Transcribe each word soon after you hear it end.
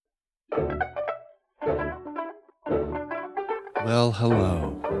Well,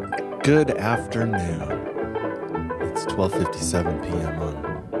 hello. Good afternoon. It's 12:57 p.m. on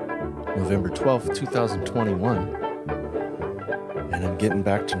November 12th, 2021. And I'm getting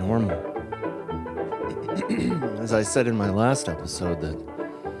back to normal. As I said in my last episode that,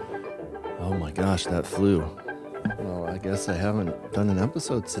 oh my gosh, that flu. Well, I guess I haven't done an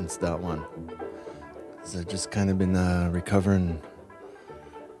episode since that one. Because I've just kind of been recovering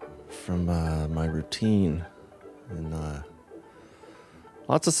from my routine and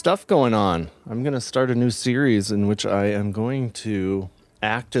lots of stuff going on. I'm going to start a new series in which I am going to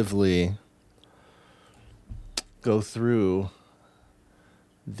actively go through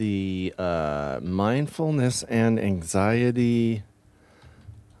the mindfulness and anxiety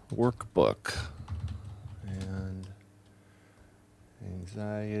workbook. And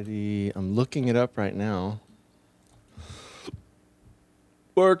anxiety, I'm looking it up right now.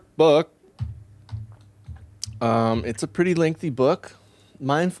 Workbook. It's a pretty lengthy book.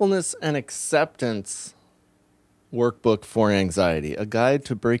 Mindfulness and Acceptance Workbook for Anxiety, a guide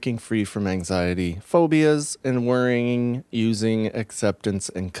to breaking free from anxiety, phobias, and worrying using acceptance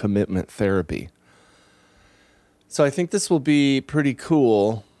and commitment therapy. So I think this will be pretty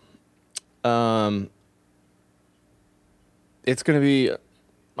cool. It's going to be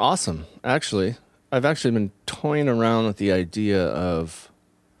awesome, actually. I've actually been toying around with the idea of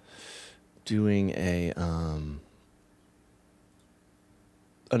doing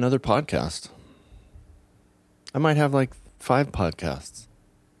another podcast. I might have like 5 podcasts.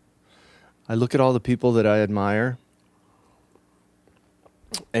 I look at all the people that I admire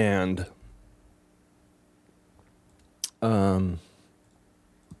and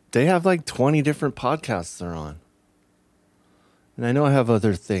they have like 20 different podcasts they're on. And I know I have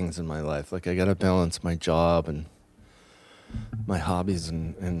other things in my life. Like I got to balance my job and my hobbies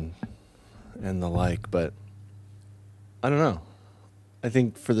and the like, but I don't know. I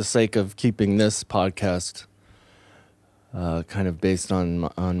think for the sake of keeping this podcast kind of based on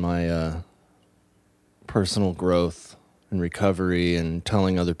my personal growth and recovery and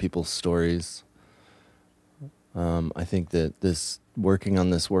telling other people's stories, I think that working on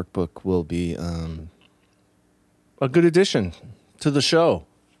this workbook will be a good addition to the show.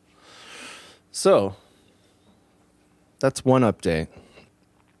 So that's one update.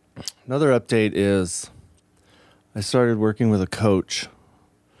 Another update is I started working with a coach,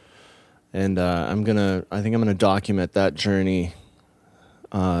 and I think I'm gonna document that journey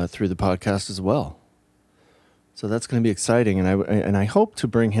through the podcast as well. So that's gonna be exciting, and I hope to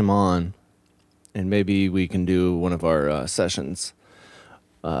bring him on, and maybe we can do one of our sessions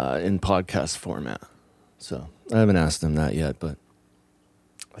in podcast format. So I haven't asked him that yet, but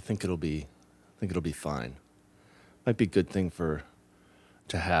I think it'll be fine. Might be a good thing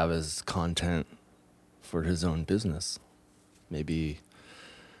to have as content for his own business. Maybe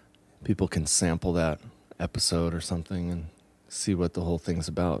people can sample that episode or something and see what the whole thing's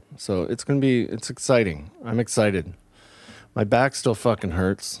about. So it's exciting. I'm excited. My back still fucking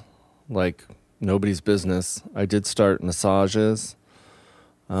hurts like nobody's business. I did start massages.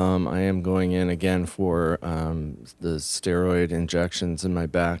 I am going in again for the steroid injections in my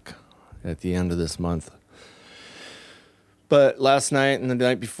back at the end of this month. But last night and the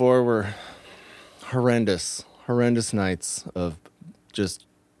night before were horrendous nights of just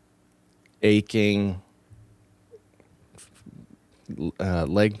aching,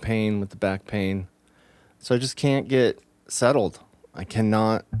 leg pain with the back pain. So I just can't get settled. I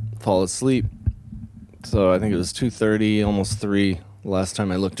cannot fall asleep. So I think it was 2:30, almost 3 last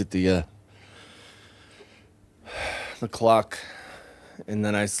time I looked at the clock, and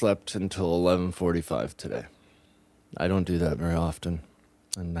then I slept until 11:45 today. I don't do that very often.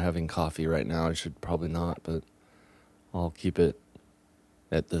 I'm having coffee right now. I should probably not, but I'll keep it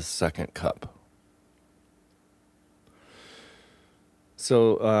at the second cup.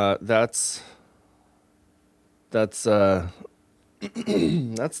 So that's that's the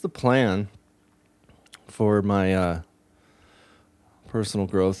plan for my personal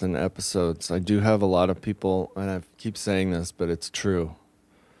growth and episodes. I do have a lot of people, and I keep saying this, but it's true.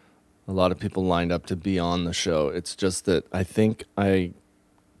 A lot of people lined up to be on the show. It's just that I think I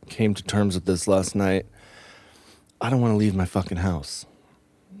came to terms with this last night. I don't want to leave my fucking house.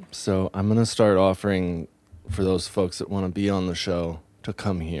 So I'm going to start offering for those folks that want to be on the show to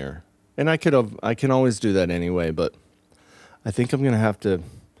come here. And I can always do that anyway, but I think I'm going to have to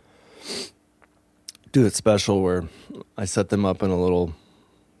do it special where I set them up in a little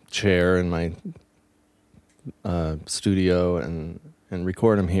chair in my studio and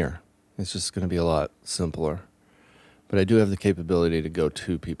record them here. It's just going to be a lot simpler. But I do have the capability to go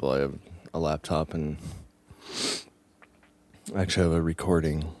to people. I have a laptop and I actually have a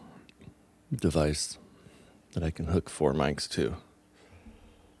recording device that I can hook 4 mics to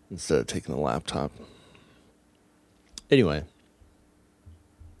instead of taking the laptop. Anyway,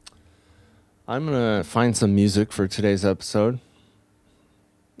 I'm going to find some music for today's episode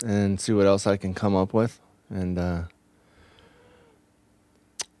and see what else I can come up with, and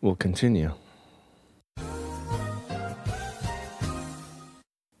we'll continue.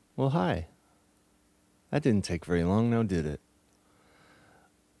 Well, hi. That didn't take very long now, did it?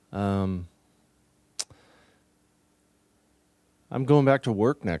 I'm going back to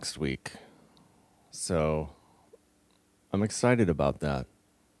work next week, so I'm excited about that.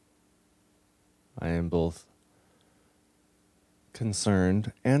 I am both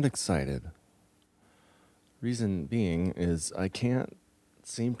concerned and excited. Reason being is I can't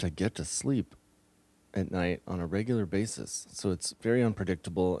seem to get to sleep at night on a regular basis, so it's very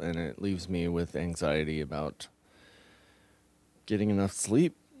unpredictable, and it leaves me with anxiety about getting enough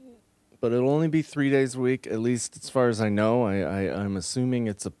sleep. But it'll only be 3 days a week, at least as far as I know. I'm assuming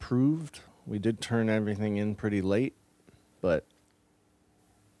it's approved. We did turn everything in pretty late, but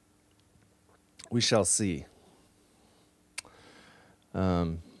we shall see.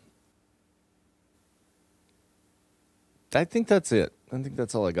 I think that's it. I think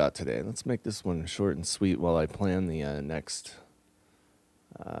that's all I got today. Let's make this one short and sweet while I plan the next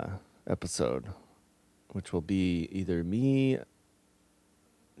episode, which will be either me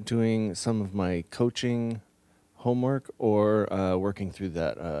doing some of my coaching homework or working through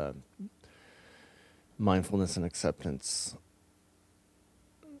that mindfulness and acceptance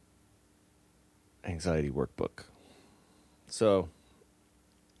anxiety workbook. So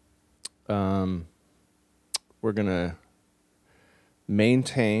we're going to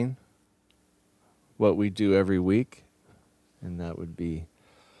maintain what we do every week, and that would be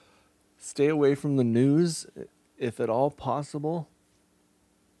stay away from the news if at all possible.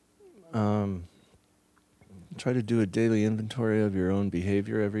 Try to do a daily inventory of your own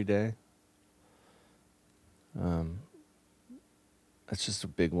behavior every day. That's just a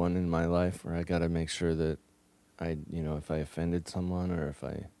big one in my life where I got to make sure that if I offended someone or if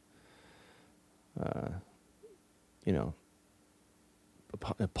I,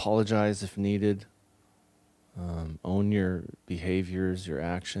 apologize if needed. Own your behaviors, your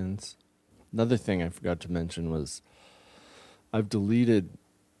actions. Another thing I forgot to mention was I've deleted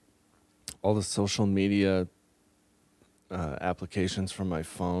all the social media applications from my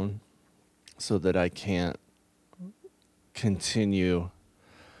phone so that I can't continue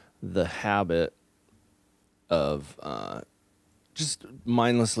the habit of just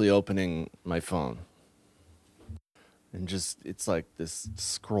mindlessly opening my phone. And just, it's like this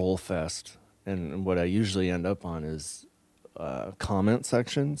scroll fest. And what I usually end up on is comment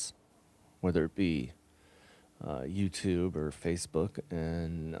sections, whether it be YouTube or Facebook.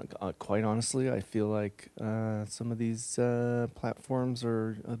 And quite honestly, I feel like some of these platforms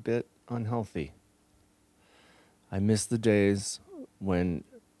are a bit unhealthy. I miss the days when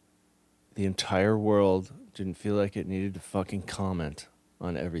the entire world didn't feel like it needed to fucking comment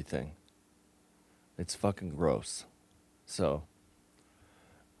on everything. It's fucking gross. So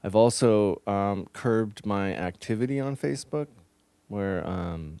I've also curbed my activity on Facebook, where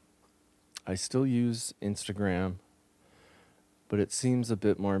I still use Instagram, but it seems a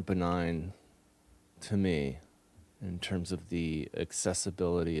bit more benign to me in terms of the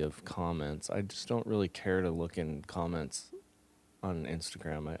accessibility of comments. I just don't really care to look in comments on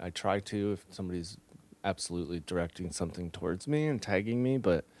Instagram. I try to if somebody's absolutely directing something towards me and tagging me,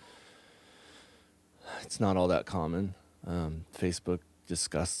 but it's not all that common. Facebook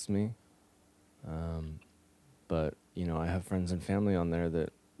disgusts me. But, I have friends and family on there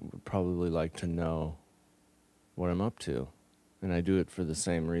that would probably like to know what I'm up to. And I do it for the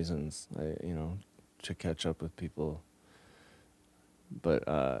same reasons, to catch up with people. But,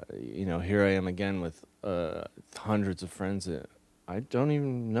 here I am again with hundreds of friends that I don't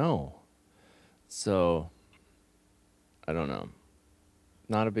even know. So, I don't know.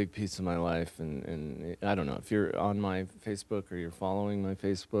 Not a big piece of my life, and I don't know. If you're on my Facebook or you're following my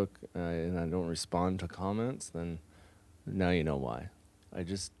Facebook and I don't respond to comments, then now you know why. I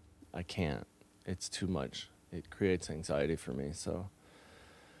can't. It's too much. It creates anxiety for me, so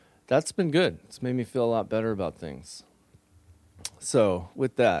that's been good. It's made me feel a lot better about things. So,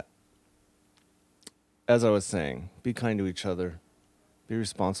 with that, as I was saying, be kind to each other. Be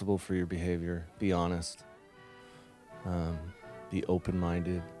responsible for your behavior. Be honest. Be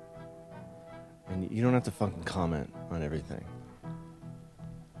open-minded. And you don't have to fucking comment on everything.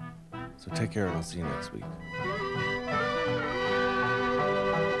 So take care, and I'll see you next week.